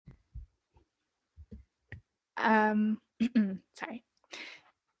Sorry.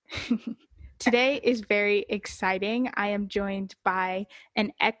 Today is very exciting. I am joined by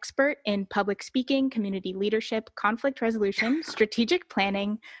an expert in public speaking, community leadership, conflict resolution, strategic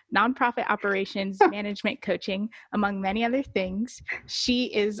planning, nonprofit operations, management coaching, among many other things. She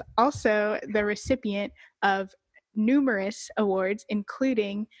is also the recipient of numerous awards,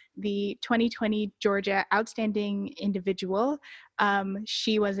 including the 2020 Georgia Outstanding Individual.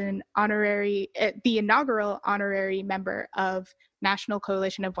 She was the inaugural honorary member of National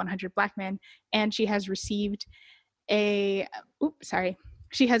Coalition of 100 Black Men, and she has received a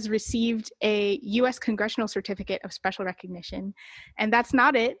U.S. Congressional Certificate of Special Recognition. And that's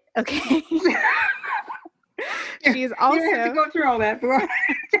not it, okay? She is also... You have to go through all that.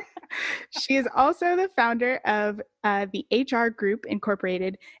 She is also the founder of the HR Group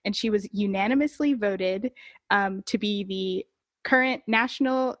Incorporated, and she was unanimously voted to be the current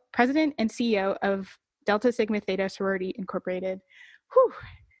national president and CEO of Delta Sigma Theta Sorority Incorporated. Whew.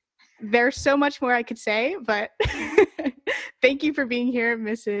 There's so much more I could say, but thank you for being here,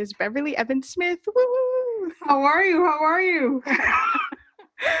 Mrs. Beverly Evans Smith. Woo! How are you?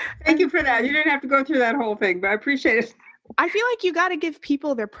 Thank you for that. You didn't have to go through that whole thing, but I appreciate it. I feel like you got to give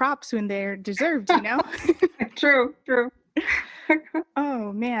people their props when they're deserved, you know? True.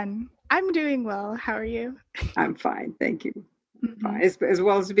 Oh, man. I'm doing well. How are you? I'm fine. Thank you. Fine. As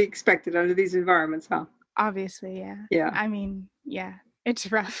well as to be expected under these environments, huh? Obviously, yeah. Yeah. I mean, yeah,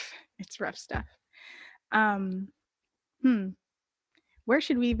 it's rough. It's rough stuff. Where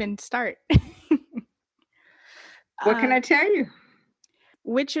should we even start? What can I tell you?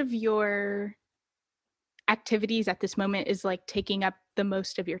 Which of your activities at this moment is like taking up the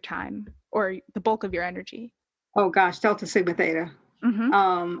most of your time or the bulk of your energy? Oh gosh, Delta Sigma Theta.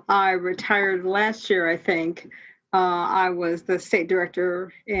 I retired last year, I think. I was the state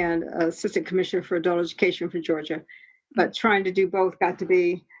director and assistant commissioner for adult education for Georgia, but trying to do both got to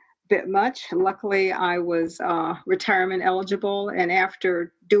be a bit much. Luckily, I was retirement eligible, and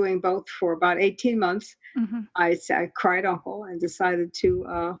after doing both for about 18 months, I cried uncle and decided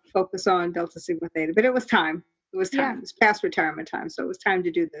to focus on Delta Sigma Theta. But it was time. It was time. Yeah. It was past retirement time, so it was time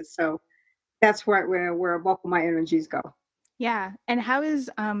to do this. So that's where a bulk of my energies go. Yeah. And how is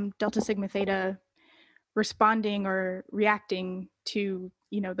Delta Sigma Theta responding or reacting to,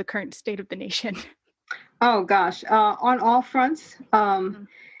 the current state of the nation? Oh, gosh. On all fronts.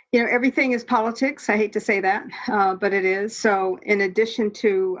 Everything is politics. I hate to say that, but it is. So in addition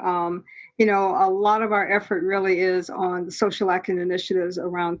to, a lot of our effort really is on the social action initiatives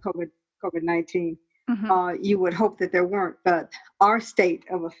around COVID-19. You would hope that there weren't, but our state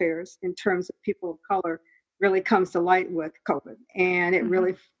of affairs in terms of people of color really comes to light with COVID. And it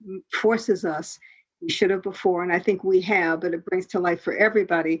really forces us, we should have before, and I think we have, but it brings to light for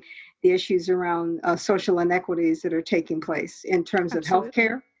everybody the issues around social inequities that are taking place in terms of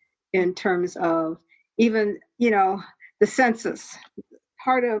healthcare, in terms of even, the census.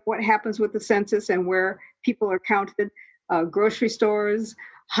 Part of what happens with the census and where people are counted, grocery stores,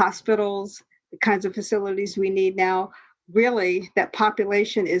 hospitals, the kinds of facilities we need now, really that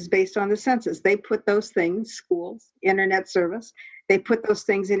population is based on the census. They put those things, schools, internet service, they put those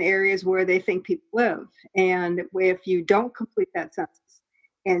things in areas where they think people live. And if you don't complete that census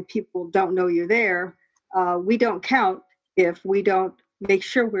and people don't know you're there, we don't count if we don't make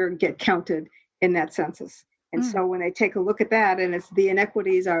sure we get counted in that census. And so when they take a look at that, and it's the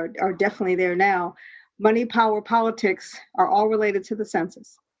inequities are definitely there now, money, power, politics are all related to the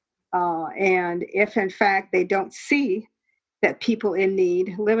census. And if in fact they don't see that people in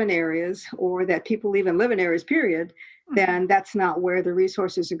need live in areas, or that people even live in areas, period, then that's not where the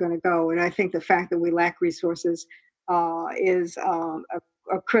resources are going to go. And I think the fact that we lack resources is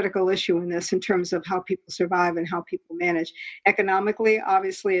a critical issue in this, in terms of how people survive and how people manage. Economically,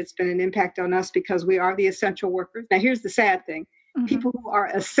 obviously, it's been an impact on us because we are the essential workers. Now, here's the sad thing. People who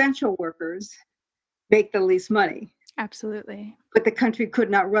are essential workers make the least money. Absolutely. But the country could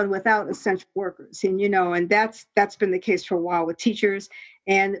not run without essential workers. And, and that's been the case for a while with teachers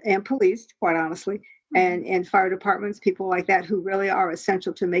and police, quite honestly, and fire departments, people like that who really are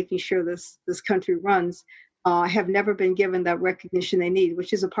essential to making sure this country runs, have never been given that recognition they need,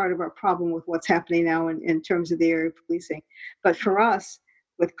 which is a part of our problem with what's happening now in terms of the area of policing. But for us,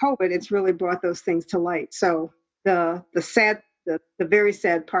 with COVID, it's really brought those things to light. So the very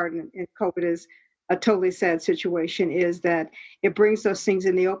sad part in COVID is a totally sad situation, is that it brings those things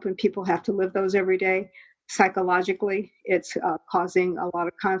in the open. People have to live those every day. Psychologically, it's causing a lot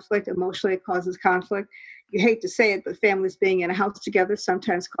of conflict. Emotionally, it causes conflict. You hate to say it, but families being in a house together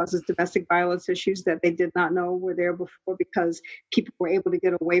sometimes causes domestic violence issues that they did not know were there before, because people were able to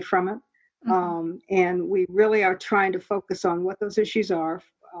get away from it. And we really are trying to focus on what those issues are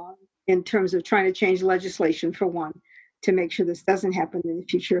in terms of trying to change legislation, for one, to make sure this doesn't happen in the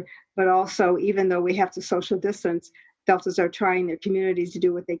future. But also, even though we have to social distance, Deltas are trying their communities to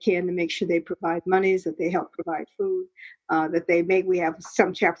do what they can to make sure they provide monies, that they help provide food, that they make. We have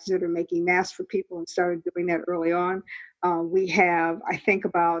some chapters that are making masks for people and started doing that early on. We have, I think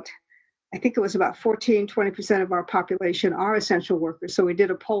it was about 20% of our population are essential workers. So we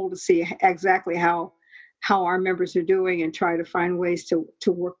did a poll to see exactly how our members are doing and try to find ways to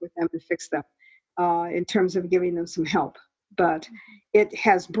work with them and fix them in terms of giving them some help. But it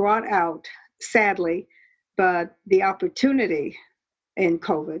has brought out, sadly, but the opportunity in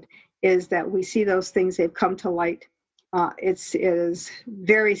COVID is that we see those things, they've come to light. It is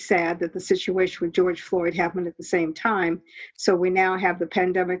very sad that the situation with George Floyd happened at the same time. So we now have the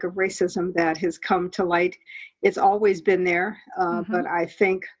pandemic of racism that has come to light. It's always been there, but I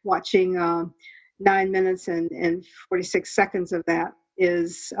think watching 9 minutes and 46 seconds of that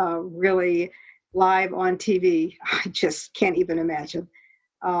is really live on TV. I just can't even imagine.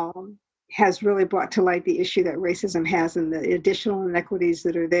 Has really brought to light the issue that racism has and the additional inequities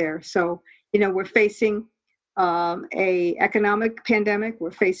that are there. So, we're facing a economic pandemic.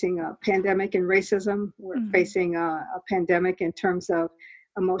 We're facing a pandemic in racism. We're facing a pandemic in terms of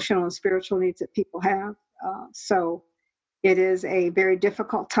emotional and spiritual needs that people have. So it is a very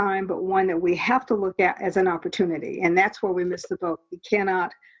difficult time, but one that we have to look at as an opportunity. And that's where we miss the boat. We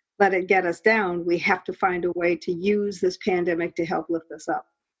cannot let it get us down. We have to find a way to use this pandemic to help lift us up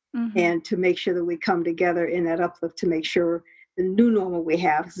and to make sure that we come together in that uplift to make sure the new normal we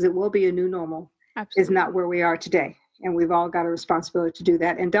have, because it will be a new normal, is not where we are today. And we've all got a responsibility to do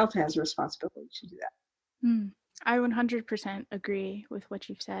that. And Delta has a responsibility to do that. I 100% agree with what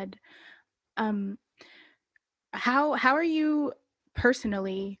you've said. How are you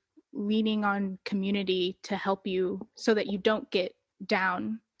personally leaning on community to help you so that you don't get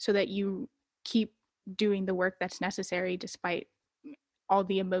down, so that you keep doing the work that's necessary despite all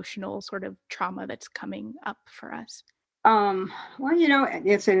the emotional sort of trauma that's coming up for us? Well,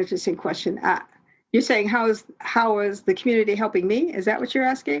 it's an interesting question. You're saying how is the community helping me? Is that what you're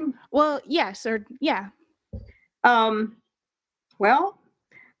asking? Well, yes, or yeah. Well,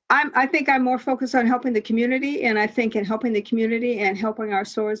 I think I'm more focused on helping the community, and I think in helping the community and helping our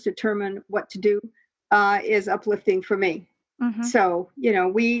stores determine what to do is uplifting for me. So,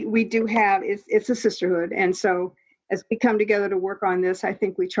 we do have, it's a sisterhood. And so as we come together to work on this, I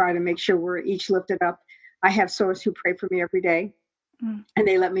think we try to make sure we're each lifted up. I have stores who pray for me every day. And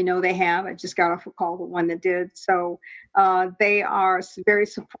they let me know they have. I just got off a call with one that did. So they are very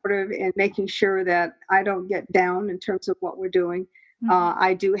supportive in making sure that I don't get down in terms of what we're doing.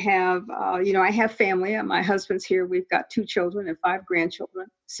 I do have, I have family. My husband's here. We've got 2 children and 5 grandchildren.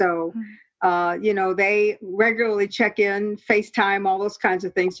 So, they regularly check in, FaceTime, all those kinds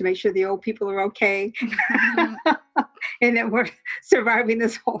of things to make sure the old people are okay. And that we're surviving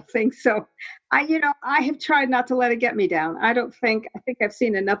this whole thing. So I have tried not to let it get me down. I think I've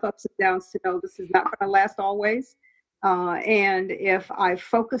seen enough ups and downs to know this is not going to last always. And if I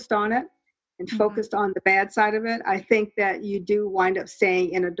focused on it and focused on the bad side of it, I think that you do wind up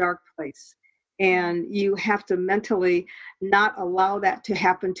staying in a dark place. And you have to mentally not allow that to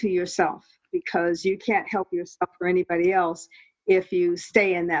happen to yourself, because you can't help yourself or anybody else if you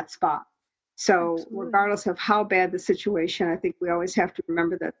stay in that spot. So regardless of how bad the situation, I think we always have to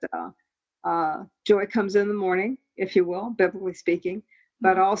remember that joy comes in the morning, if you will, biblically speaking.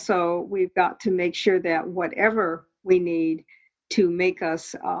 But also we've got to make sure that whatever we need to make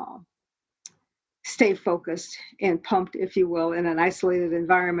us stay focused and pumped, if you will, in an isolated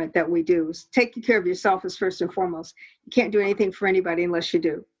environment, that we do. Taking care of yourself is first and foremost. You can't do anything for anybody unless you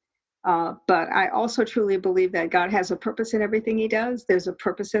do. But I also truly believe that God has a purpose in everything he does. There's a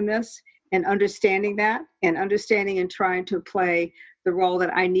purpose in this, and understanding that, and understanding and trying to play the role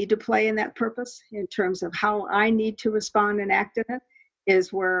that I need to play in that purpose in terms of how I need to respond and act in it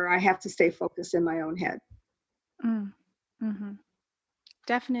is where I have to stay focused in my own head.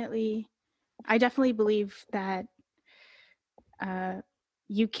 Definitely. I definitely believe that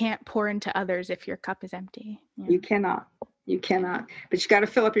you can't pour into others if your cup is empty. Yeah. You cannot, but you got to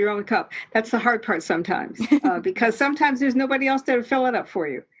fill up your own cup. That's the hard part sometimes, because sometimes there's nobody else there to fill it up for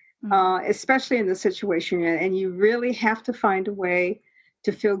you, especially in the situation you're in. And you really have to find a way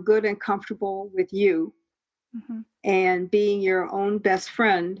to feel good and comfortable with you. And being your own best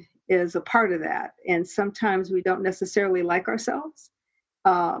friend is a part of that. And sometimes we don't necessarily like ourselves.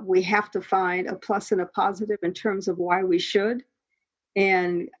 We have to find a plus and a positive in terms of why we should,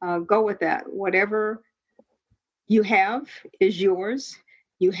 and go with that. Whatever you have is yours.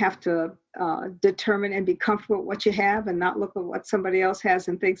 you have to determine and be comfortable with what you have and not look at what somebody else has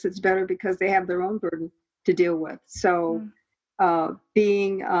and thinks it's better because they have their own burden to deal with. So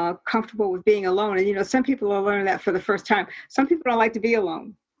being comfortable with being alone. And, some people are learning that for the first time. Some people don't like to be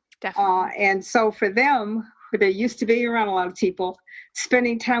alone. Definitely. And so for them, who they're used to being around a lot of people,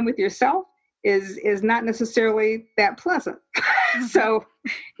 spending time with yourself is not necessarily that pleasant. So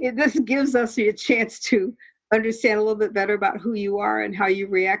this gives us a chance to understand a little bit better about who you are and how you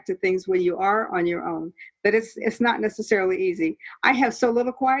react to things when you are on your own. But it's not necessarily easy. I have so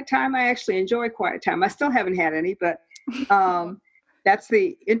little quiet time. I actually enjoy quiet time. I still haven't had any, but that's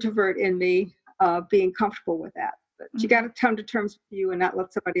the introvert in me being comfortable with that. But you got to come to terms with you and not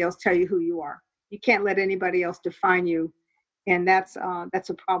let somebody else tell you who you are. You can't let anybody else define you. And that's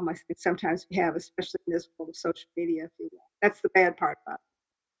a problem I think sometimes we have, especially in this world of social media, if you will. That's the bad part about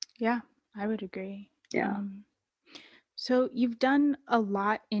it. Yeah, I would agree. Yeah. So you've done a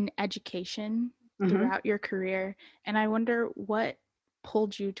lot in education throughout your career, and I wonder what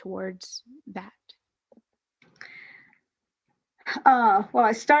pulled you towards that. Well,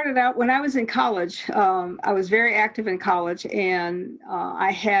 I started out when I was in college. I was very active in college, and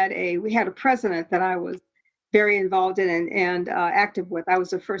we had a president that I was very involved in and active with. I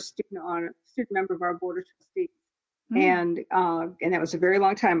was the first student member of our board of trustees, and that was a very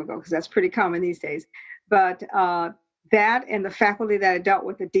long time ago because that's pretty common these days. But that and the faculty that I dealt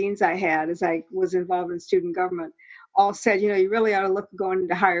with, the deans I had as I was involved in student government, all said, you really ought to look at going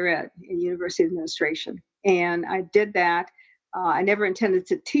into higher ed in university administration. And I did that. I never intended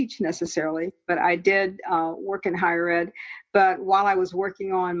to teach necessarily, but I did work in higher ed. But while I was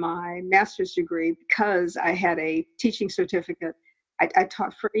working on my master's degree, because I had a teaching certificate, I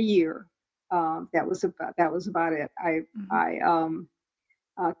taught for a year. That was about it. I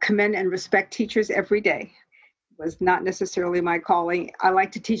commend and respect teachers every day. It was not necessarily my calling. I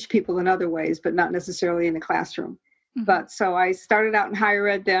like to teach people in other ways, but not necessarily in the classroom. But so I started out in higher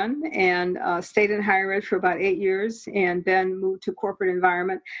ed then and stayed in higher ed for about 8 years and then moved to corporate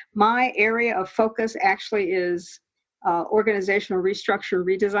environment. My area of focus actually is organizational restructure,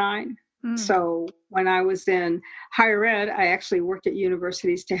 redesign. So when I was in higher ed, I actually worked at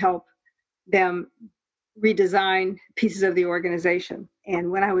universities to help them redesign pieces of the organization.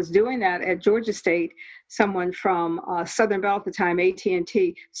 And when I was doing that at Georgia State, someone from Southern Bell at the time,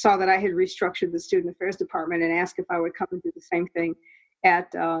 AT&T, saw that I had restructured the student affairs department and asked if I would come and do the same thing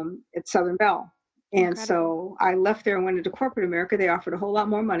at Southern Bell. And so I left there and went into corporate America. They offered a whole lot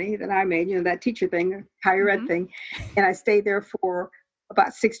more money than I made, that teacher thing, higher ed thing. And I stayed there for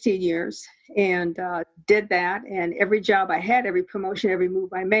about 16 years and did that. And every job I had, every promotion, every move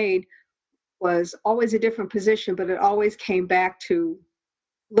I made was always a different position, but it always came back to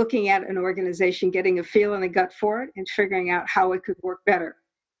looking at an organization, getting a feel and a gut for it, and figuring out how it could work better.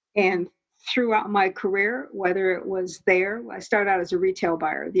 And throughout my career, whether it was there, I started out as a retail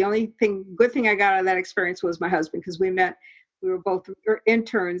buyer. The only good thing I got out of that experience was my husband, because we were both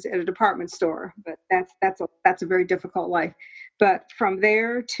interns at a department store, but that's a very difficult life. But from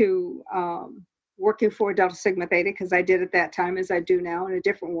there to working for Delta Sigma Theta, because I did at that time, as I do now in a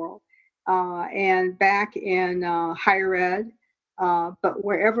different world, and back in higher ed, but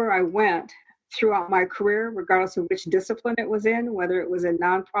wherever I went throughout my career, regardless of which discipline it was in, whether it was in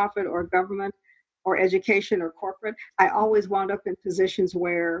nonprofit or government or education or corporate, I always wound up in positions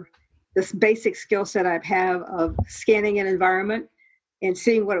where this basic skill set I have of scanning an environment and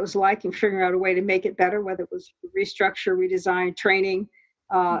seeing what it was like and figuring out a way to make it better, whether it was restructure, redesign, training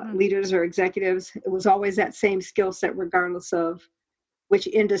leaders or executives, it was always that same skill set regardless of which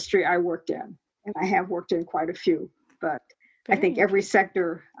industry I worked in. And I have worked in quite a few, but I think every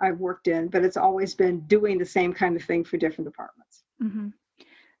sector I've worked in, but it's always been doing the same kind of thing for different departments.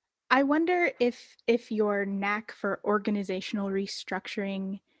 I wonder if your knack for organizational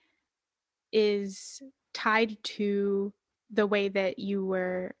restructuring is tied to the way that you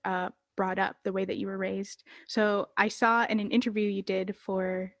were brought up, the way that you were raised. So I saw in an interview you did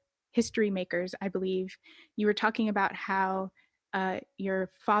for History Makers, I believe, you were talking about how your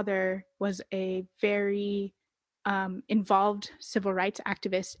father was a very involved civil rights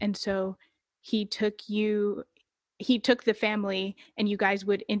activist, and so he took the family and you guys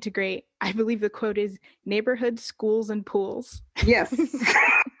would integrate, I believe the quote is, neighborhoods, schools, and pools. Yes.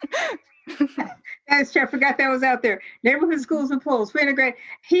 That's true. I forgot that was out there. Neighborhood schools and pools. We integrate.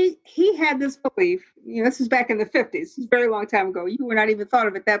 He had this belief, this was back in the 50s. It's a very long time ago. You were not even thought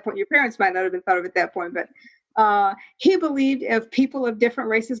of at that point. Your parents might not have been thought of at that point, but he believed if people of different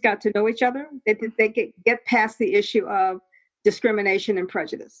races got to know each other, they get past the issue of discrimination and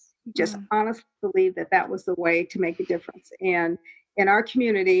prejudice. He just honestly believed that was the way to make a difference. And in our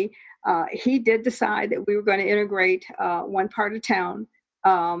community, he did decide that we were going to integrate one part of town.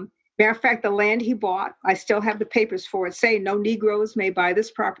 Matter of fact, the land he bought, I still have the papers for it, say no Negroes may buy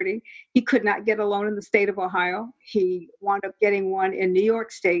this property. He could not get a loan in the state of Ohio. He wound up getting one in New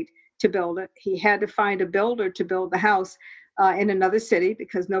York State to build it. He had to find a builder to build the house in another city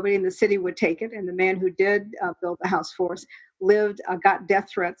because nobody in the city would take it. And the man who did build the house for us got death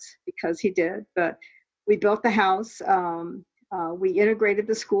threats because he did. But we built the house. We integrated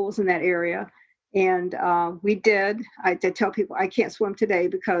the schools in that area. And we did. I did tell people I can't swim today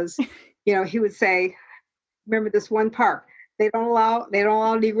because, he would say, remember this one park, they don't allow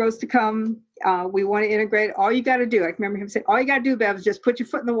Negroes to come. We want to integrate. All you got to do, I remember him saying, all you got to do, Bev, is just put your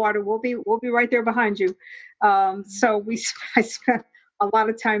foot in the water. We'll be right there behind you. So I spent a lot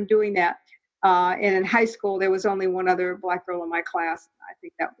of time doing that. And in high school, there was only one other Black girl in my class. I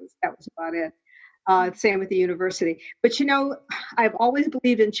think that was about it. Same with the university. But I've always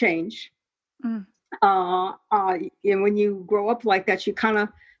believed in change. Mm. And when you grow up like that, you kind of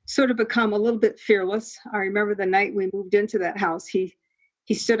sort of become a little bit fearless. I remember the night we moved into that house, he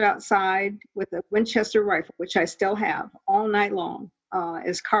stood outside with a Winchester rifle, which I still have, all night long,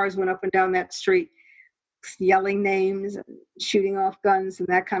 as cars went up and down that street, yelling names and shooting off guns and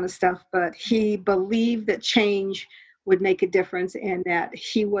that kind of stuff. But he believed that change would make a difference and that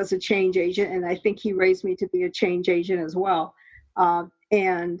he was a change agent. And I think he raised me to be a change agent as well.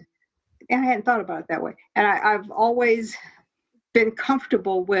 And I hadn't thought about it that way. And I've always been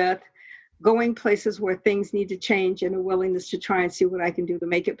comfortable with going places where things need to change and a willingness to try and see what I can do to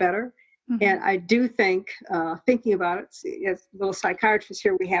make it better. Mm-hmm. And I do think, thinking about it, as a little psychiatrist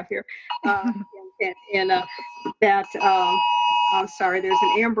here we have here, that, I'm sorry, there's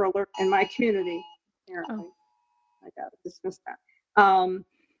an Amber Alert in my community, apparently. Oh. I got to dismiss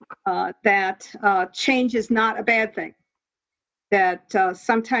that. That change is not a bad thing. That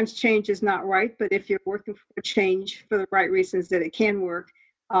sometimes change is not right, but if you're working for change for the right reasons, that it can work.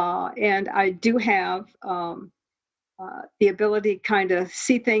 And I do have the ability to kind of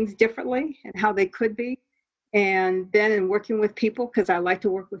see things differently and how they could be. And then in working with people, because I like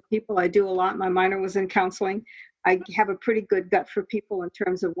to work with people, I do a lot. My minor was in counseling. I have a pretty good gut for people in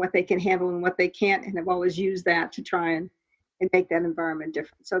terms of what they can handle and what they can't. And I've always used that to try and make that environment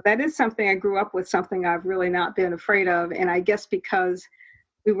different. So that is something I grew up with, something I've really not been afraid of. And I guess because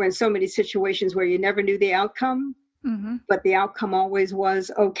we were in so many situations where you never knew the outcome, mm-hmm. but the outcome always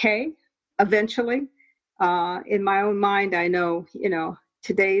was okay, eventually. In my own mind, I know,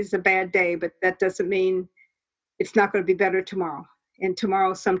 today's a bad day, but that doesn't mean it's not going to be better tomorrow. And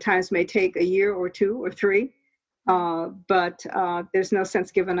tomorrow sometimes may take a year or two or three, but there's no sense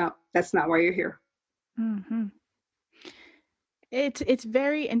giving up. That's not why you're here. Mm-hmm. It's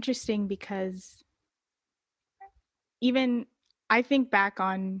very interesting because even I think back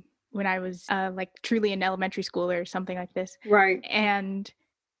on when I was truly in elementary school or something like this. Right. And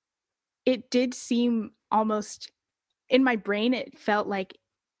it did seem almost in my brain, it felt like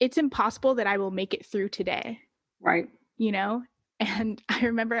it's impossible that I will make it through today. Right. And I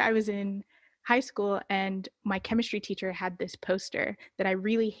remember I was in high school and my chemistry teacher had this poster that I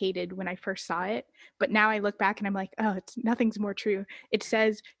really hated when I first saw it. But now I look back and I'm like, oh, nothing's more true. It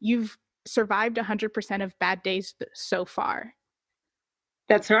says you've survived 100% of bad days so far.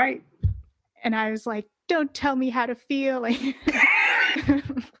 That's right. And I was like, don't tell me how to feel.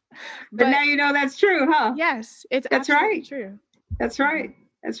 But now you know that's true, huh? Yes, that's right. True. That's right.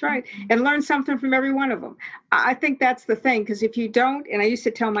 That's right. And learn something from every one of them. I think that's the thing, because if you don't, and I used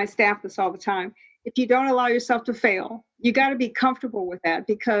to tell my staff this all the time, if you don't allow yourself to fail, you got to be comfortable with that,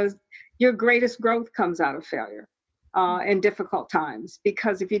 because your greatest growth comes out of failure in difficult times.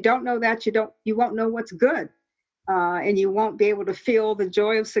 Because if you don't know that, you won't know what's good, and you won't be able to feel the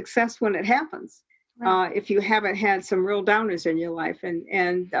joy of success when it happens. Right. If you haven't had some real downers in your life,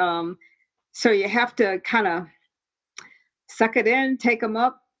 and so you have to kind of suck it in, take them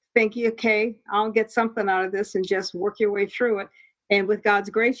up, think, okay, I'll get something out of this, and just work your way through it. And with God's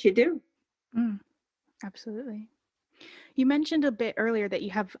grace, you do. Absolutely. You mentioned a bit earlier that you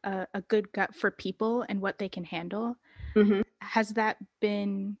have a good gut for people and what they can handle. Mm-hmm.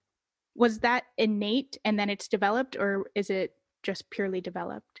 Was that innate and then it's developed, or is it just purely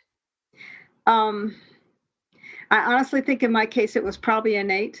developed? I honestly think in my case, it was probably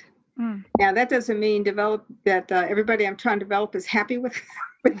innate. Now, that doesn't mean that everybody I'm trying to develop is happy with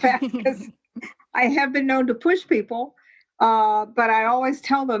that, because I have been known to push people, but I always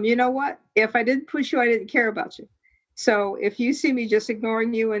tell them, you know what? If I didn't push you, I didn't care about you. So if you see me just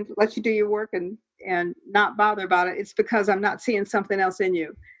ignoring you and let you do your work and not bother about it, it's because I'm not seeing something else in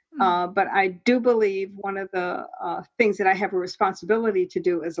you. But I do believe one of the things that I have a responsibility to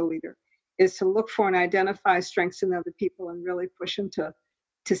do as a leader is to look for and identify strengths in other people and really push them to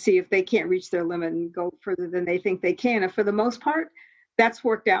see if they can't reach their limit and go further than they think they can. And for the most part, that's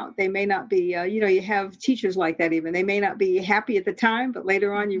worked out. They may not be, you have teachers like that even. They may not be happy at the time, but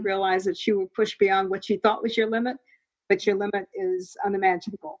later on you realize that you were pushed beyond what you thought was your limit, but your limit is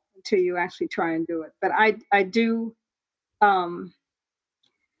unimaginable until you actually try and do it. But I do,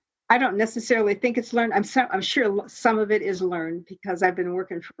 I don't necessarily think it's learned. I'm sure some of it is learned because I've been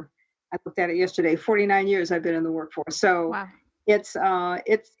working I looked at it yesterday, 49 years I've been in the workforce. So wow. it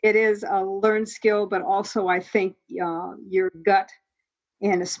is a learned skill, but also I think your gut,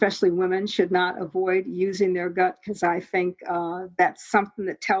 and especially women, should not avoid using their gut, because I think that's something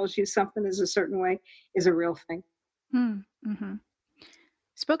that tells you something is a certain way is a real thing. Mm-hmm.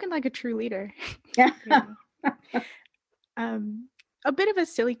 Spoken like a true leader. Yeah. A bit of a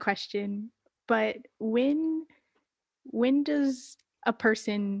silly question, but when does a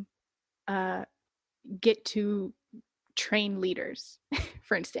person get to train leaders,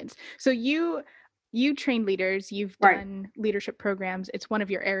 for instance? So you train leaders, you've done leadership programs, it's one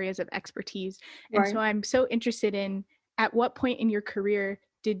of your areas of expertise. And so I'm so interested in, at what point in your career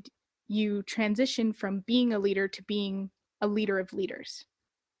did you transition from being a leader to being a leader of leaders?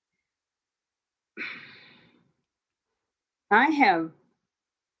 I have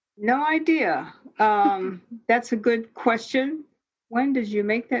no idea. That's a good question. When did you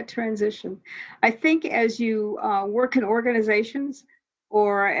make that transition? I think as you work in organizations,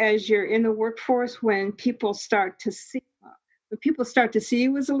 or as you're in the workforce, when people start to see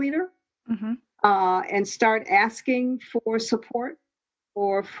you as a leader, and start asking for support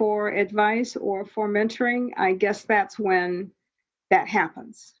or for advice or for mentoring, I guess that's when that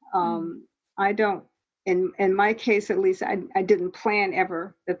happens. I don't, in my case at least, I didn't plan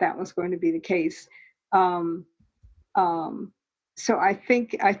ever that was going to be the case. Um, so I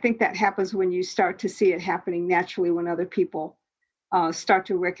think that happens when you start to see it happening naturally, when other people start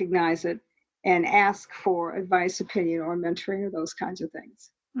to recognize it and ask for advice, opinion, or mentoring, or those kinds of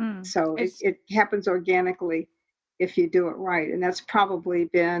things. So it happens organically if you do it right, and that's probably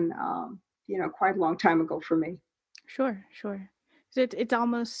been quite a long time ago for me. Sure. So it's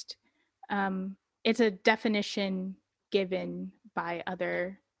almost it's a definition given by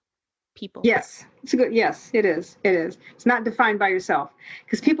other people. Yes, it's a good. Yes, it is. It is. It's not defined by yourself,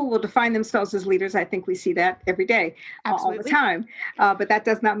 because people will define themselves as leaders. I think we see that every day, all the time. But that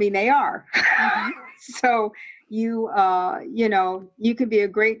does not mean they are. So you can be a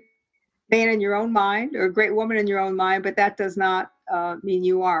great man in your own mind or a great woman in your own mind, but that does not mean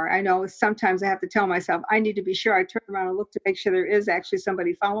you are. I know sometimes I have to tell myself I need to be sure I turn around and look to make sure there is actually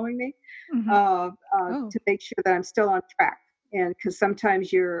somebody following me, to make sure that I'm still on track. And because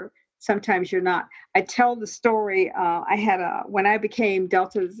sometimes you're not. I tell the story. I had when I became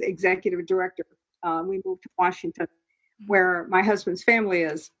Delta's executive director, we moved to Washington, where my husband's family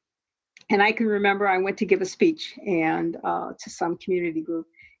is. And I can remember I went to give a speech and to some community group.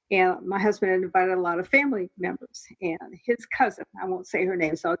 And my husband had invited a lot of family members, and his cousin, I won't say her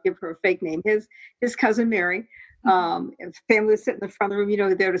name, so I'll give her a fake name. His cousin Mary, family was sitting in the front of the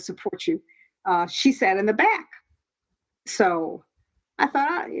room, there to support you. She sat in the back. So I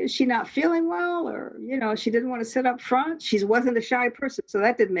thought, is she not feeling well? Or, she didn't want to sit up front. She wasn't a shy person, so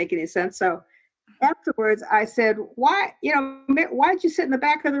that didn't make any sense. So afterwards, I said, why'd you sit in the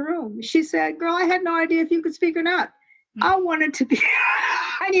back of the room? She said, girl, I had no idea if you could speak or not.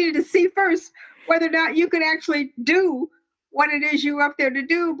 I needed to see first whether or not you could actually do what it is you were up there to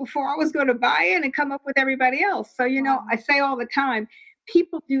do before I was going to buy in and come up with everybody else. So, I say all the time,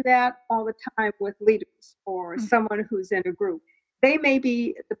 people do that all the time with leaders or someone who's in a group. They may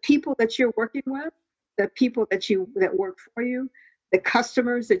be the people that you're working with, the people that work for you, the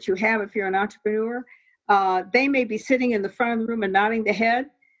customers that you have if you're an entrepreneur. They may be sitting in the front of the room and nodding their head,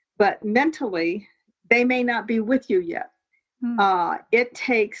 but mentally, they may not be with you yet. It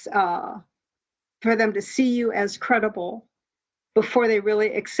takes for them to see you as credible before they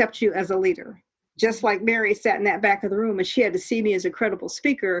really accept you as a leader. Just like Mary sat in that back of the room, and she had to see me as a credible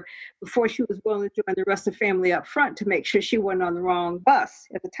speaker before she was willing to join the rest of the family up front to make sure she wasn't on the wrong bus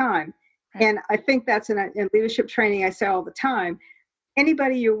at the time. Right. And I think that's in leadership training, I say all the time,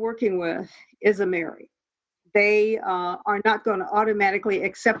 anybody you're working with is a Mary. They are not going to automatically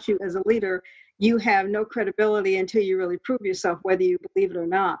accept you as a leader. You have no credibility until you really prove yourself, whether you believe it or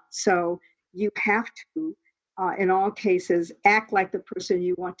not. So you have to, in all cases, act like the person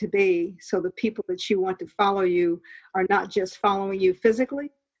you want to be. So the people that you want to follow you are not just following you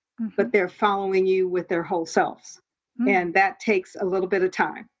physically, but they're following you with their whole selves. And that takes a little bit of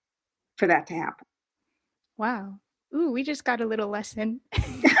time. for that to happen. Wow. Ooh, we just got a little lesson.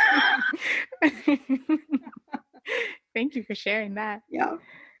 Thank you for sharing that. Yeah.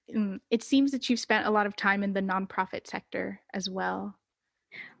 It seems that you've spent a lot of time in the nonprofit sector as well.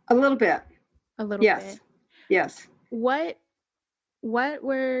 A little bit. A little Yes. bit. Yes. What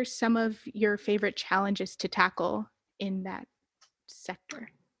were some of your favorite challenges to tackle in that sector?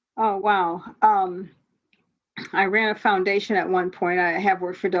 Oh, wow. I ran a foundation at one point. I have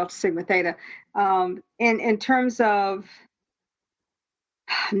worked for Delta Sigma Theta. In terms of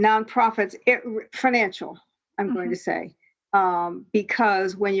nonprofits, financial, I'm going to say,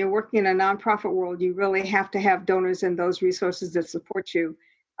 because when you're working in a nonprofit world, you really have to have donors and those resources that support you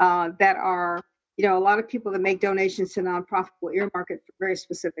that are, a lot of people that make donations to nonprofit will earmark it for very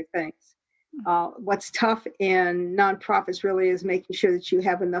specific things. What's tough in nonprofits really is making sure that you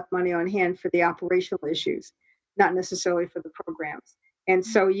have enough money on hand for the operational issues, not necessarily for the programs. And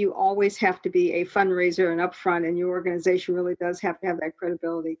so you always have to be a fundraiser and upfront, and your organization really does have to have that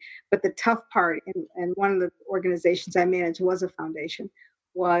credibility. But the tough part, and one of the organizations I managed was a foundation,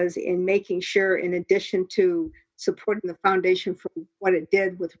 was in making sure, in addition to supporting the foundation for what it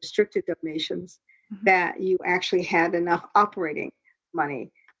did with restricted donations, that you actually had enough operating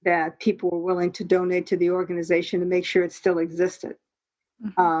money that people were willing to donate to the organization to make sure it still existed.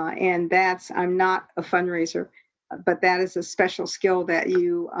 And I'm not a fundraiser, but that is a special skill that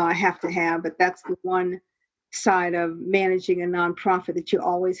you have to have. But that's the one side of managing a nonprofit that you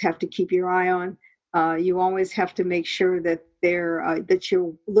always have to keep your eye on. You always have to make sure that that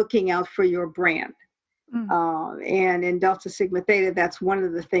you're looking out for your brand. And in Delta Sigma Theta, that's one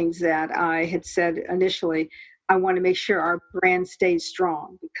of the things that I had said initially. I want to make sure our brand stays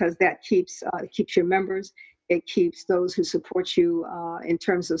strong because that keeps your members. It keeps those who support you in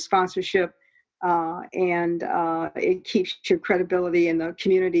terms of sponsorship, and it keeps your credibility in the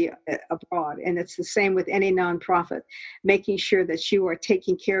community abroad. And it's the same with any nonprofit, making sure that you are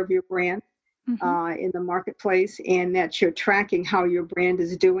taking care of your brand in the marketplace and that you're tracking how your brand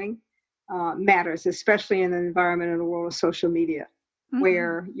is doing matters, especially in an environment in the world of social media,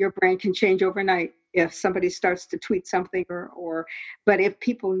 where your brand can change overnight if somebody starts to tweet something but if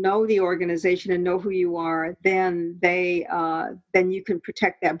people know the organization and know who you are, then then you can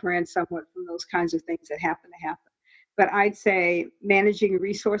protect that brand somewhat from those kinds of things that happen. But I'd say managing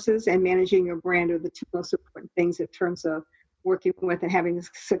resources and managing your brand are the two most important things in terms of working with and having a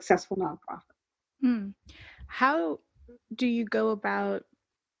successful nonprofit. How do you go about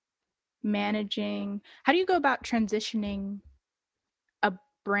transitioning a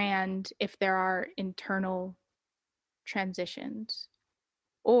brand if there are internal transitions?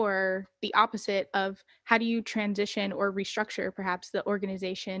 Or the opposite of, how do you transition or restructure perhaps the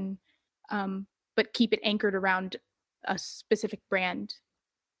organization, but keep it anchored around a specific brand?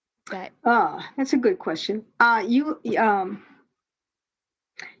 That's a good question.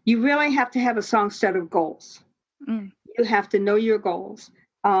 You really have to have a strong set of goals. You have to know your goals.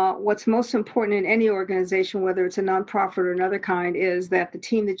 What's most important in any organization, whether it's a nonprofit or another kind, is that the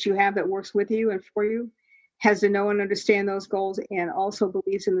team that you have that works with you and for you has to know and understand those goals and also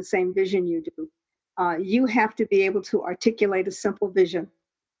believes in the same vision you do. You have to be able to articulate a simple vision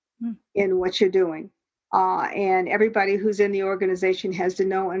in what you're doing. And everybody who's in the organization has to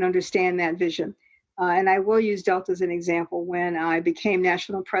know and understand that vision. And I will use Delta as an example. When I became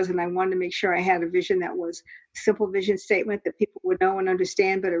national president, I wanted to make sure I had a vision that was a simple vision statement that people would know and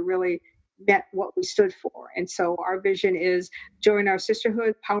understand, but it really met what we stood for. And so our vision is joy in our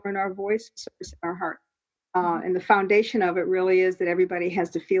sisterhood, power in our voice, service in our heart. And the foundation of it really is that everybody has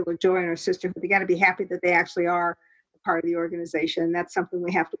to feel the joy in our sisterhood. They got to be happy that they actually are a part of the organization. And that's something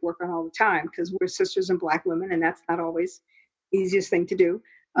we have to work on all the time because we're sisters and Black women, and that's not always the easiest thing to do.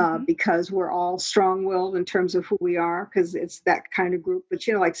 Because we're all strong-willed in terms of who we are, because it's that kind of group. But,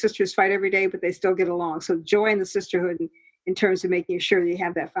 like sisters fight every day, but they still get along. So joy in the sisterhood in terms of making sure that you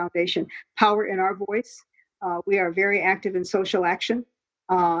have that foundation. Power in our voice. We are very active in social action.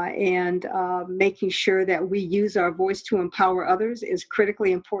 And making sure that we use our voice to empower others is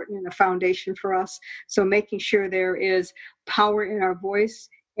critically important and a foundation for us. So making sure there is power in our voice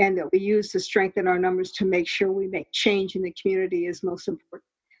and that we use to strengthen our numbers to make sure we make change in the community is most important.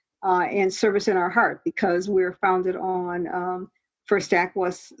 And service in our heart, because we're founded on First Act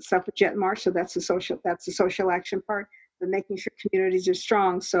was Suffragette March, so that's the social action part. But making sure communities are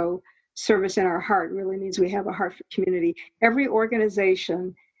strong, so service in our heart really means we have a heart for community. Every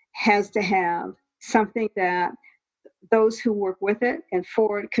organization has to have something that those who work with it and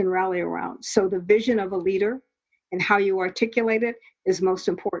for it can rally around. So the vision of a leader and how you articulate it is most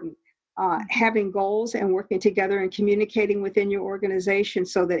important. having goals and working together and communicating within your organization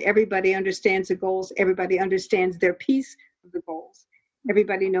so that everybody understands the goals, everybody understands their piece of the goals.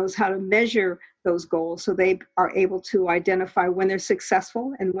 Everybody knows how to measure those goals so they are able to identify when they're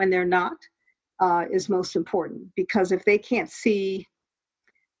successful and when they're not, is most important. Because if they can't see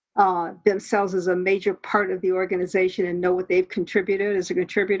themselves as a major part of the organization and know what they've contributed as a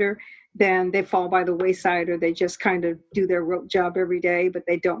contributor, then they fall by the wayside, or they just kind of do their rote job every day, but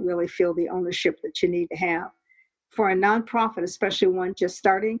they don't really feel the ownership that you need to have. For a nonprofit, especially one just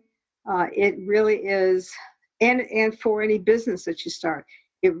starting, it really is, and for any business that you start,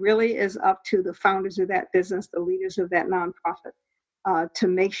 it really is up to the founders of that business, the leaders of that nonprofit, to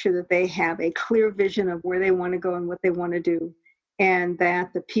make sure that they have a clear vision of where they want to go and what they want to do, and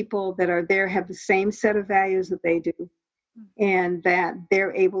that the people that are there have the same set of values that they do, and that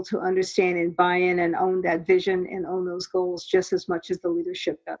they're able to understand and buy in and own that vision and own those goals just as much as the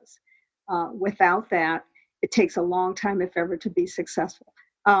leadership does. Without that, it takes a long time, if ever, to be successful.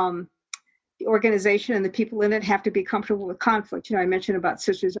 The organization and the people in it have to be comfortable with conflict. I mentioned about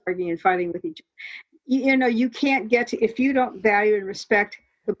sisters arguing and fighting with each other. You can't get to, if you don't value and respect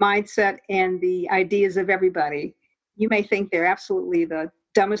the mindset and the ideas of everybody, you may think they're absolutely the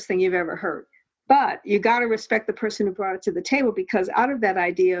dumbest thing you've ever heard. But you got to respect the person who brought it to the table, because out of that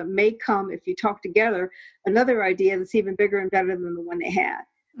idea may come, if you talk together, another idea that's even bigger and better than the one they had.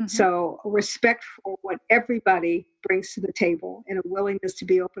 Mm-hmm. So respect for what everybody brings to the table and a willingness to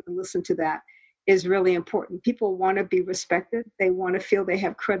be open and listen to that is really important. People want to be respected. They want to feel they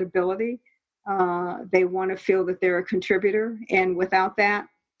have credibility. They want to feel that they're a contributor. And without that,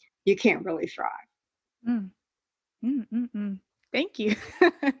 you can't really thrive. Mm. Thank you.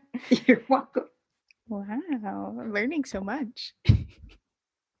 You're welcome. Wow, I'm learning so much.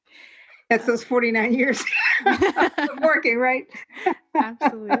 That's those 49 years of working, right?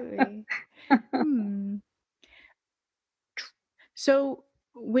 Absolutely. So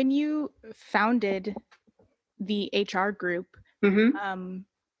when you founded the HR group, mm-hmm.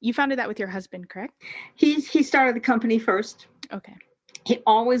 You founded that with your husband, correct? He started the company first. Okay. He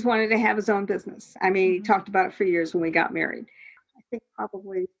always wanted to have his own business. I mean, he talked about it for years when we got married. I think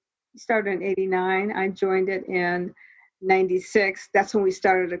probably he started in 89. I joined it in 96. That's when we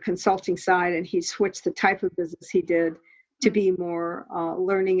started a consulting side, and he switched the type of business he did to be more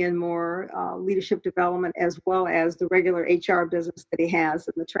learning and more leadership development, as well as the regular HR business that he has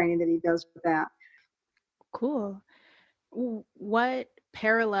and the training that he does for that. Cool. What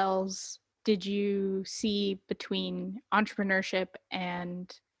parallels did you see between entrepreneurship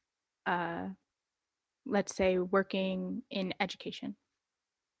and, let's say, working in education?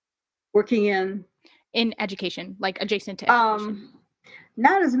 Working in education, like adjacent to education.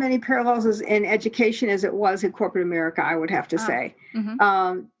 Not as many parallels as in education as it was in corporate America, I would have to say.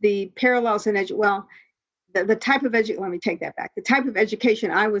 Mm-hmm. The parallels in the type of let me take that back. The type of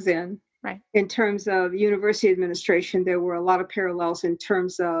education I was in, right, in terms of university administration, there were a lot of parallels in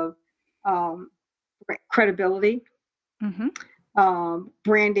terms of credibility,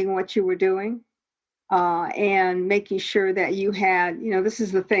 branding what you were doing, and making sure that you had, this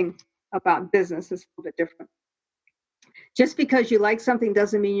is the thing about business, it's a little bit different. Just because you like something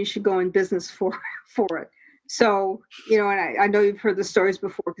doesn't mean you should go in business for it. So, and I know you've heard the stories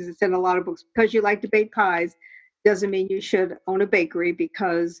before because it's in a lot of books. Because you like to bake pies doesn't mean you should own a bakery,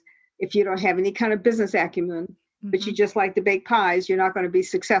 because if you don't have any kind of business acumen, but you just like to bake pies, you're not going to be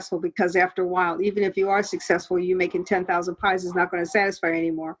successful, because after a while, even if you are successful, you making 10,000 pies is not going to satisfy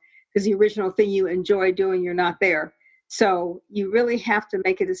anymore, because the original thing you enjoy doing, you're not there. So you really have to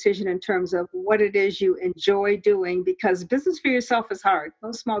make a decision in terms of what it is you enjoy doing, because business for yourself is hard.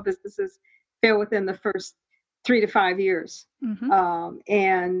 Most small businesses fail within the first 3 to 5 years.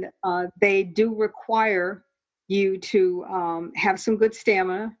 And they do require you to have some good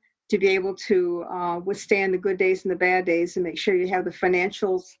stamina to be able to withstand the good days and the bad days, and make sure you have the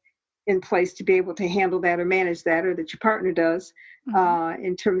financials in place to be able to handle that or manage that, or that your partner does,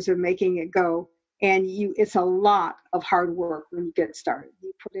 in terms of making it go. And it's a lot of hard work when you get started.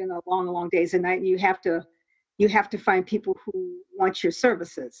 You put in a long days and night, and you have to find people who want your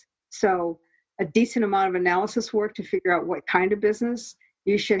services. So a decent amount of analysis work to figure out what kind of business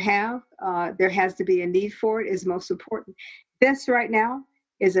you should have. There has to be a need for it is most important. This right now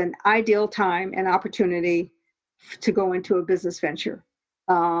is an ideal time and opportunity to go into a business venture,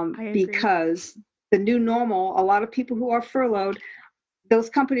 because the new normal, a lot of people who are furloughed, those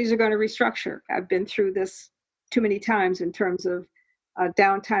companies are going to restructure. I've been through this too many times in terms of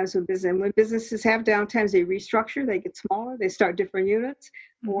downtimes with business. And when businesses have downtimes, they restructure, they get smaller, they start different units,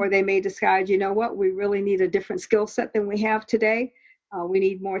 or they may decide, we really need a different skill set than we have today. We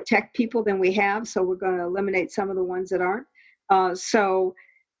need more tech people than we have, so we're going to eliminate some of the ones that aren't. So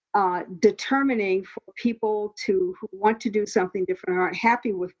determining for people who want to do something different or aren't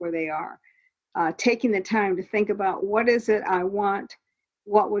happy with where they are, taking the time to think about what is it I want,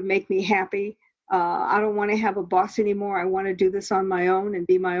 what would make me happy. I don't want to have a boss anymore. I want to do this on my own and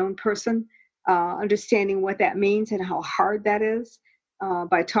be my own person. Understanding what that means and how hard that is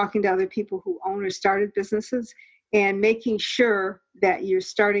by talking to other people who own or started businesses, and making sure that you're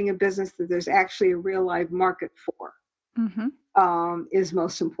starting a business that there's actually a real live market for, is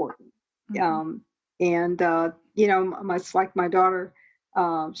most important. And much like my daughter,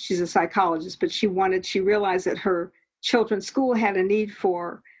 she's a psychologist, but she realized that her children's school had a need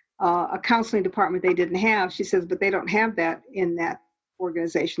for a counseling department they didn't have. She says, but they don't have that in that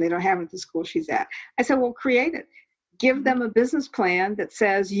organization. They don't have it at the school she's at. I said, well, create it. Give them a business plan that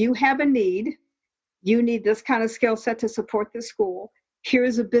says you have a need. You need this kind of skill set to support the school.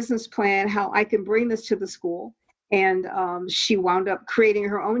 Here's a business plan, how I can bring this to the school. And she wound up creating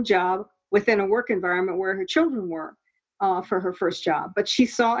her own job within a work environment where her children were for her first job. But she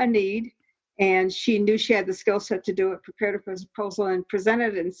saw a need, and she knew she had the skill set to do it, prepared a proposal and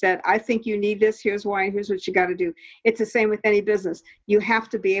presented it and said, I think you need this. Here's why, and here's what you got to do. It's the same with any business. You have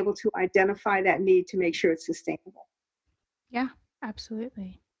to be able to identify that need to make sure it's sustainable. Yeah,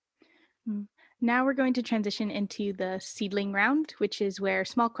 absolutely. Now we're going to transition into the seedling round, which is where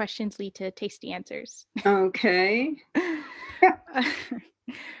small questions lead to tasty answers. Okay.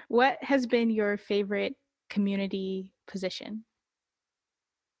 What has been your favorite community position?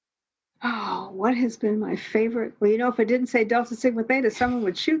 Oh, what has been my favorite? Well, if I didn't say Delta Sigma Theta, someone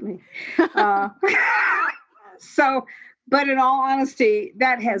would shoot me. But in all honesty,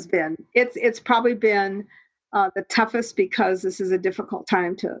 that has been, it's probably been the toughest, because this is a difficult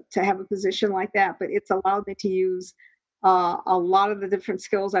time to have a position like that, but it's allowed me to use a lot of the different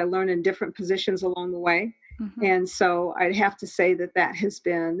skills I learned in different positions along the way. And so I'd have to say that has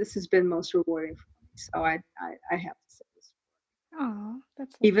been most rewarding for me. So I have to say this. Oh,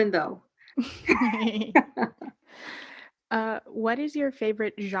 that's even though. What is your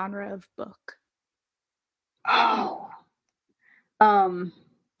favorite genre of book? Oh,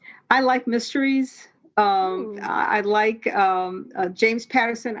 I like mysteries. I like James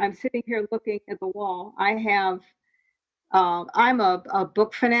Patterson. I'm sitting here looking at the wall. I'm a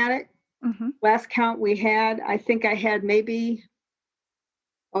book fanatic. Last count we had, I think I had maybe,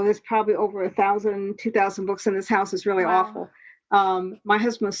 there's probably over 1,000, 2,000 books in this house. It's really awful. My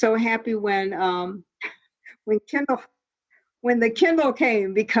husband was so happy when the Kindle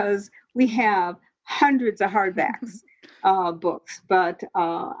came, because we have hundreds of hardbacks books, but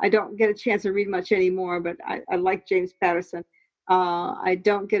I don't get a chance to read much anymore. But I like James Patterson. I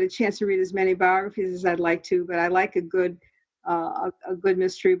don't get a chance to read as many biographies as I'd like to, but I like a good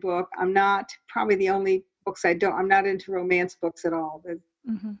mystery book. I'm not probably the only books I don't. I'm not into romance books at all.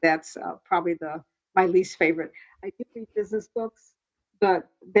 That's probably my least favorite. I do read business books, but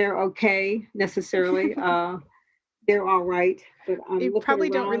they're okay necessarily. They're all right, but you probably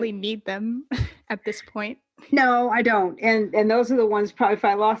don't really need them at this point. No, I don't. And those are the ones, probably, if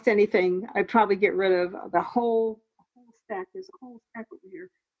I lost anything, I'd probably get rid of the whole stack. There's a whole stack over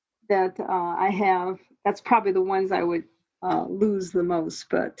here that I have. That's probably the ones I would lose the most.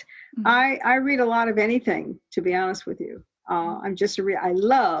 But I read a lot of anything, to be honest with you. I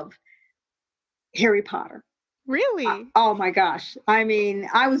love Harry Potter. Really? Oh my gosh. I mean,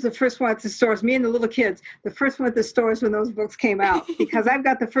 I was the first one at the stores, me and the little kids, the first one at the stores when those books came out, because I've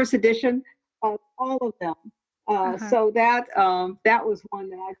got the first edition of all of them. So that was one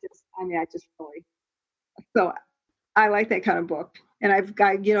that I just really, so I like that kind of book. And I've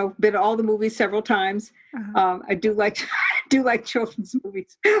got, been to all the movies several times. I do like children's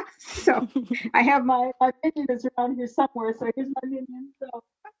movies. So I have my minion is around here somewhere. So here's my minion. So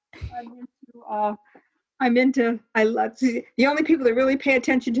I love the only people that really pay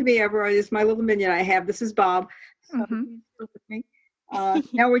attention to me ever is my little minion I have. This is Bob. So he's here with me.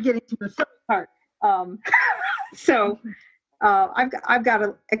 Now we're getting to the silly part. So I've got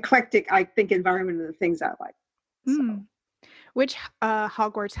an eclectic, I think, environment of the things I like. So. Which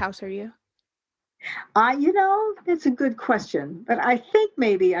Hogwarts house are you? It's a good question, but I think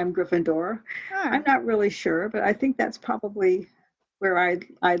maybe I'm Gryffindor. I'm not really sure, but I think that's probably where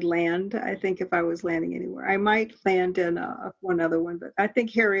I'd land. I think if I was landing anywhere, I might land in one other one, but I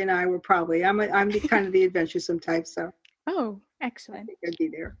think Harry and I were probably. I'm the kind of the adventuresome type, so. Oh, excellent! I think I'd be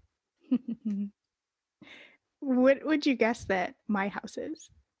there. What would you guess that my house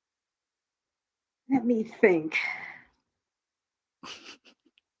is? Let me think.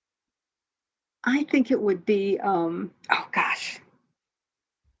 I think it would be. Oh gosh,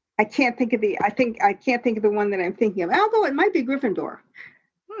 I can't think of I can't think of the one that I'm thinking of, although it might be Gryffindor.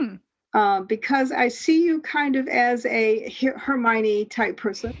 Hmm. Because I see you kind of as a Hermione type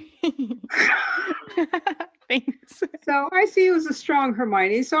person. Thanks. So I see you as a strong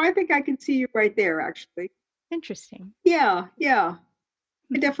Hermione. So I think I can see you right there, actually. Interesting. Yeah, yeah.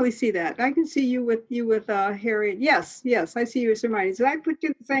 I definitely see that. I can see you with Harry. Yes, yes. I see you as Hermione. So I put you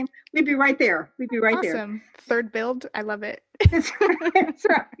the same. We'd be right there. We'd be right Awesome. Third build. I love it. there. That's right. That's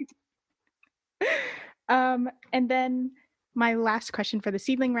right. And then my last question for the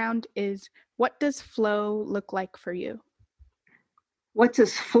seedling round is, what does flow look like for you? What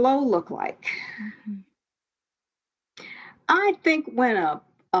does flow look like? Mm-hmm. I think when a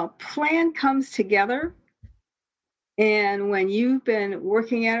plan comes together and when you've been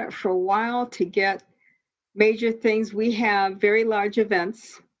working at it for a while to get major things, we have very large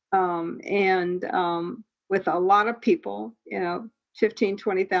events and with a lot of people, 15,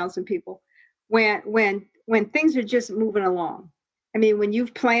 20,000 people, when things are just moving along. I mean, when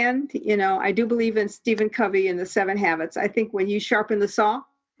you've planned, I do believe in Stephen Covey and the 7 Habits. I think when you sharpen the saw,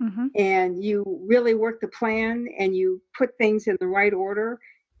 Mm-hmm. and you really work the plan and you put things in the right order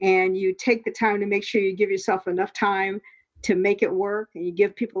and you take the time to make sure you give yourself enough time to make it work and you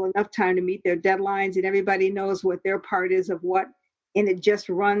give people enough time to meet their deadlines and everybody knows what their part is of what, and it just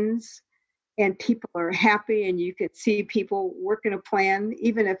runs and people are happy and you can see people working a plan,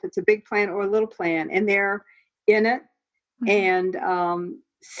 even if it's a big plan or a little plan, and they're in it. Mm-hmm. And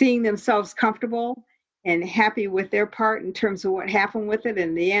seeing themselves comfortable and happy with their part in terms of what happened with it.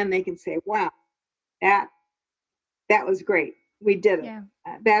 In the end, they can say, wow, that was great. We did it. Yeah.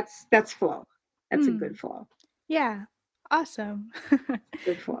 That's flow. That's a good flow. Yeah. Awesome.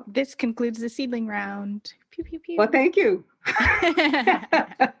 Good flow. This concludes the seedling round. Pew, pew, pew. Well, thank you.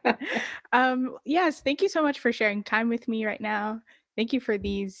 Yes, thank you so much for sharing time with me right now. Thank you for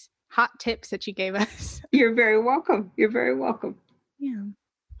these hot tips that you gave us. You're very welcome. You're very welcome. Yeah.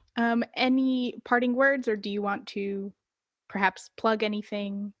 Any parting words, or do you want to perhaps plug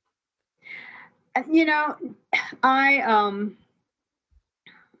anything? I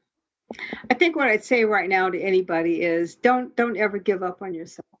think what I'd say right now to anybody is don't ever give up on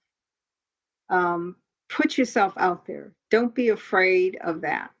yourself. Put yourself out there. Don't be afraid of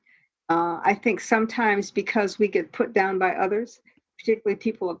that. I think sometimes because we get put down by others, particularly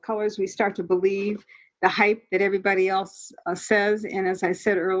people of colors, we start to believe the hype that everybody else says. And as I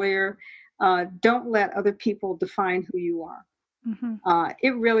said earlier, don't let other people define who you are. Mm-hmm.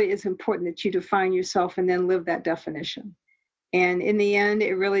 It really is important that you define yourself and then live that definition. And in the end,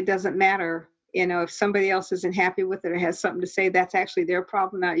 it really doesn't matter. If somebody else isn't happy with it or has something to say, that's actually their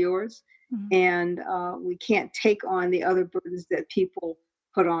problem, not yours. Mm-hmm. And we can't take on the other burdens that people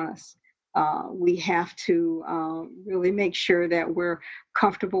put on us. We have to really make sure that we're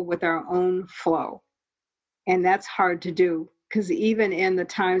comfortable with our own flow. And that's hard to do because even in the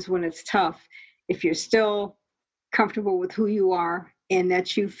times when it's tough, if you're still comfortable with who you are and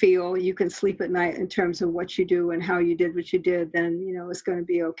that you feel you can sleep at night in terms of what you do and how you did what you did, then, it's going to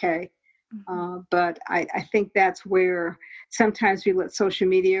be okay. But I think that's where sometimes we let social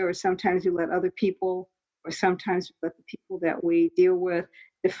media or sometimes we let other people or sometimes we let the people that we deal with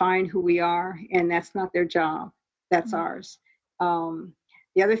define who we are, and that's not their job. That's ours.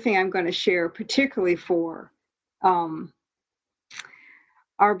 The other thing I'm going to share, particularly for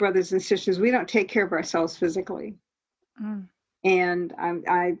our brothers and sisters, we don't take care of ourselves physically. And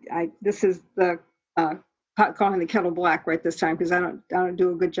this is the pot calling the kettle black right this time because I don't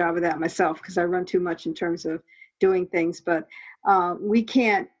do a good job of that myself because I run too much in terms of doing things. But we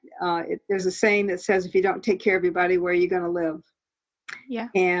can't. There's a saying that says, "If you don't take care of your body, where are you going to live?" Yeah.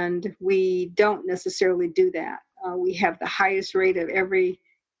 And we don't necessarily do that. We have the highest rate of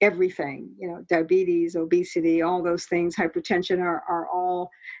everything. Diabetes, obesity, all those things, hypertension are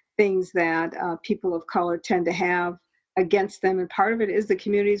all things that people of color tend to have against them. And part of it is the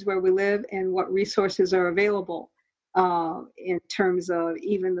communities where we live and what resources are available in terms of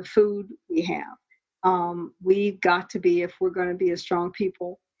even the food we have. We've got to be, if we're going to be a strong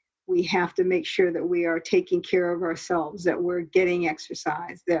people, we have to make sure that we are taking care of ourselves, that we're getting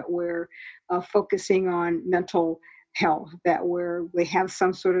exercise, that we're focusing on mental health, that we have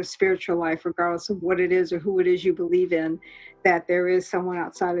some sort of spiritual life, regardless of what it is or who it is you believe in, that there is someone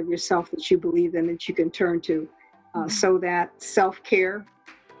outside of yourself that you believe in that you can turn to. So that self-care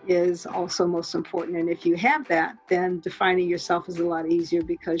is also most important. And if you have that, then defining yourself is a lot easier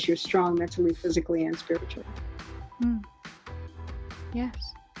because you're strong mentally, physically, and spiritually. Yes.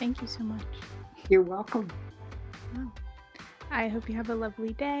 Thank you so much. You're welcome. Wow. I hope you have a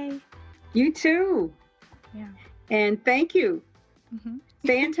lovely day. You too. Yeah. And thank you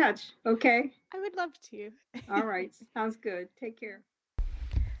Stay in touch, okay? I would love to. All right, sounds good. Take care.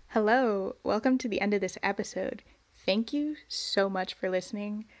 Hello, welcome to the end of this episode. Thank you so much for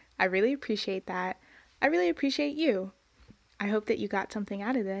listening. I really appreciate that. I really appreciate you. I hope that you got something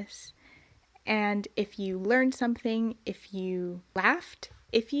out of this. And if you learned something, if you laughed,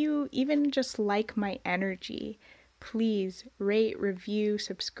 if you even just like my energy, please rate, review,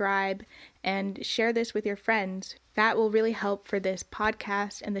 subscribe, and share this with your friends. That will really help for this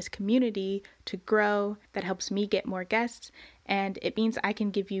podcast and this community to grow. That helps me get more guests, and it means I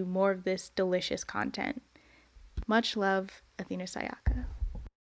can give you more of this delicious content. Much love, Athena Sayaka.